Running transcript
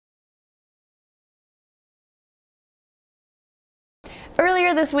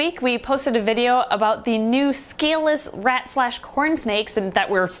Earlier this week, we posted a video about the new scaleless rat/corn snakes and that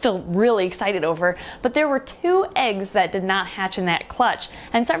we're still really excited over, but there were 2 eggs that did not hatch in that clutch,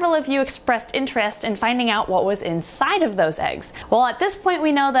 and several of you expressed interest in finding out what was inside of those eggs. Well, at this point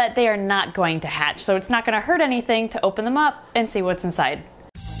we know that they are not going to hatch, so it's not going to hurt anything to open them up and see what's inside.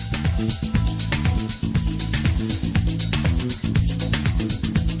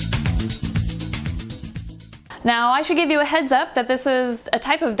 Now, I should give you a heads up that this is a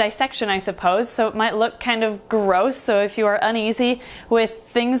type of dissection, I suppose, so it might look kind of gross, so if you are uneasy with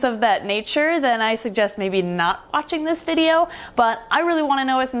things of that nature, then I suggest maybe not watching this video, but I really want to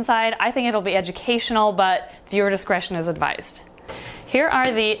know what's inside. I think it'll be educational, but viewer discretion is advised. Here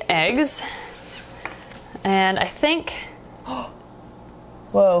are the eggs, and I think...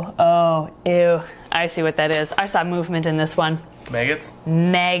 Whoa, oh, ew. I see what that is. I saw movement in this one. Maggots?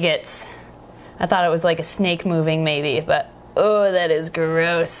 Maggots. I thought it was like a snake moving maybe, but oh, that is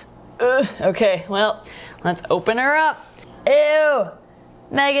gross. Ugh. Okay, well, let's open her up. Ew!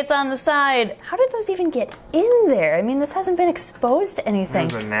 Maggots on the side. How did those even get in there? I mean, this hasn't been exposed to anything.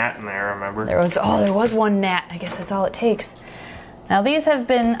 There's a gnat in there, remember? There was one gnat. I guess that's all it takes. Now, these have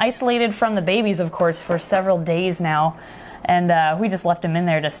been isolated from the babies, of course, for several days now, and we just left them in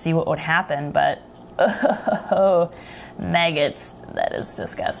there to see what would happen, but oh, maggots. That is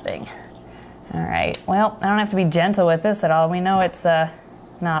disgusting. All right, well, I don't have to be gentle with this at all. We know it's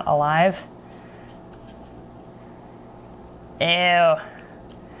not alive. Ew.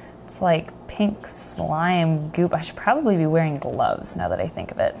 It's like pink slime goop. I should probably be wearing gloves now that I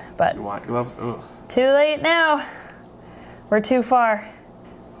think of it. But you want gloves? Ugh. Too late now. We're too far.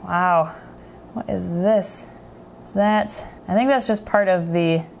 Wow. What is this? Is that... I think that's just part of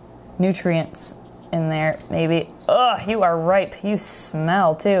the nutrients in there, maybe. Ugh, you are ripe. You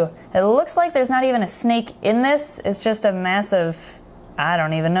smell too. It looks like there's not even a snake in this. It's just a massive, I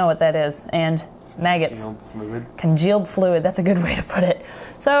don't even know what that is. And maggots. Congealed fluid. Congealed fluid, that's a good way to put it.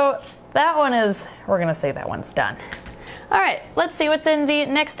 So that one is, we're gonna say that one's done. All right, let's see what's in the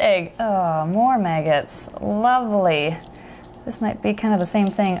next egg. Oh, more maggots. Lovely. This might be kind of the same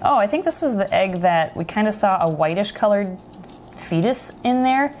thing. Oh, I think this was the egg that we kind of saw a whitish colored fetus in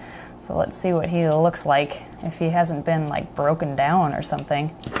there. So let's see what he looks like, if he hasn't been like broken down or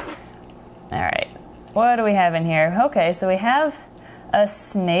something. All right, what do we have in here? Okay, so we have a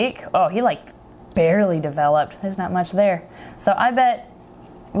snake. Oh, he like barely developed. There's not much there. So I bet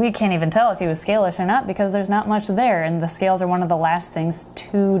we can't even tell if he was scaleless or not because there's not much there, and the scales are one of the last things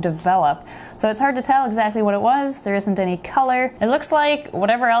to develop. So it's hard to tell exactly what it was. There isn't any color. It looks like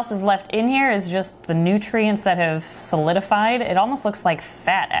whatever else is left in here is just the nutrients that have solidified. It almost looks like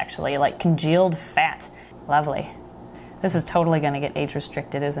fat, actually, like congealed fat. Lovely. This is totally going to get age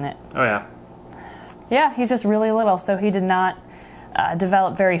restricted, isn't it? Oh yeah. Yeah, he's just really little, so he did not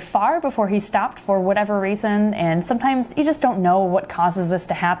develop very far before he stopped for whatever reason, and sometimes you just don't know what causes this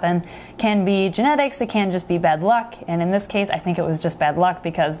to happen. It can be genetics, it can just be bad luck, and in this case I think it was just bad luck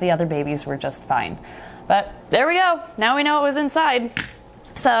because the other babies were just fine. But there we go, now we know what was inside.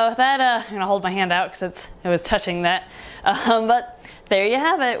 So that, I'm gonna hold my hand out because it was touching that, but there you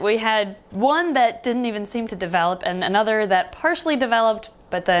have it. We had one that didn't even seem to develop and another that partially developed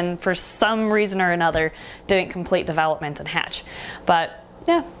but then for some reason or another didn't complete development and hatch. But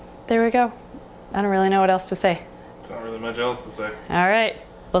yeah, there we go. I don't really know what else to say. There's not really much else to say. All right,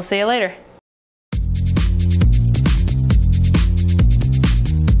 we'll see you later.